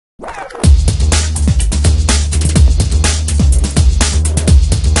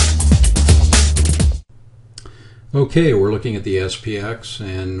Okay, we're looking at the SPX,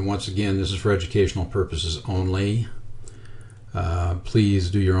 and once again, this is for educational purposes only. Please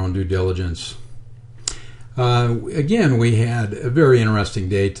do your own due diligence. Again, we had a very interesting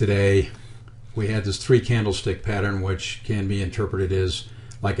day today. We had this three candlestick pattern, which can be interpreted as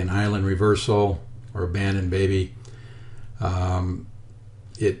like an island reversal or abandoned baby.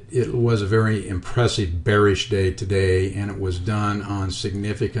 It was a very impressive bearish day today, and it was done on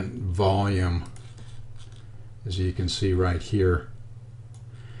significant volume, as you can see right here.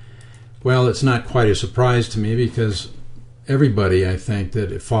 Well, it's not quite a surprise to me because everybody, I think,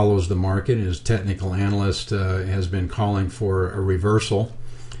 that it follows the market and is a technical analyst has been calling for a reversal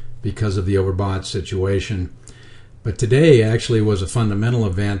because of the overbought situation. But today actually was a fundamental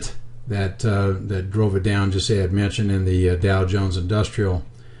event that drove it down, just as I had mentioned in the Dow Jones Industrial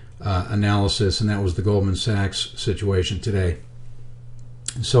analysis, and that was the Goldman Sachs situation today.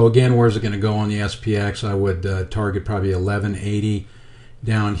 So again, where's it going to go on the SPX? I would target probably 1180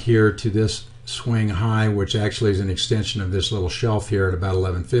 down here to this swing high, which actually is an extension of this little shelf here at about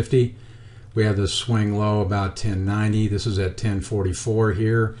 1150. We have this swing low about 1090. This is at 1044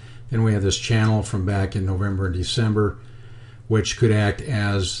 here. Then we have this channel from back in November and December, which could act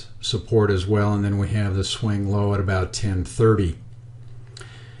as support as well. And then we have the swing low at about 1030.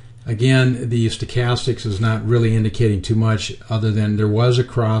 Again, the stochastics is not really indicating too much other than there was a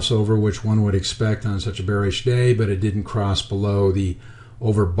crossover, which one would expect on such a bearish day, but it didn't cross below the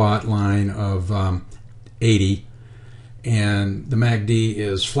overbought line of 80. And the MACD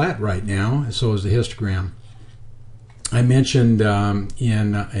is flat right now, so is the histogram. I mentioned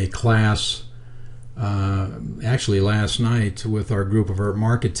in a class actually last night with our group of our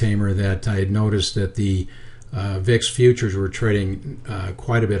market tamer that I had noticed that the VIX futures were trading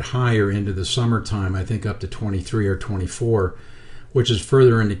quite a bit higher into the summertime, I think up to 23 or 24, which is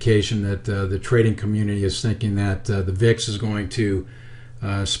further indication that the trading community is thinking that the VIX is going to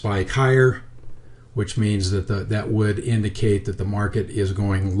spike higher, which means that that would indicate that the market is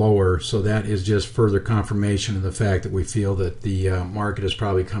going lower. So that is just further confirmation of the fact that we feel that the market is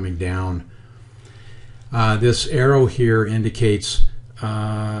probably coming down. This arrow here indicates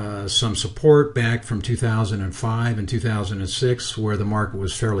some support back from 2005 and 2006 where the market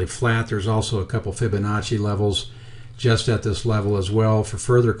was fairly flat. There's also a couple Fibonacci levels just at this level as well for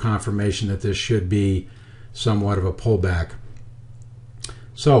further confirmation that this should be somewhat of a pullback.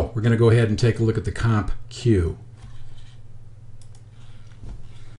 So we're going to go ahead and take a look at the comp Q.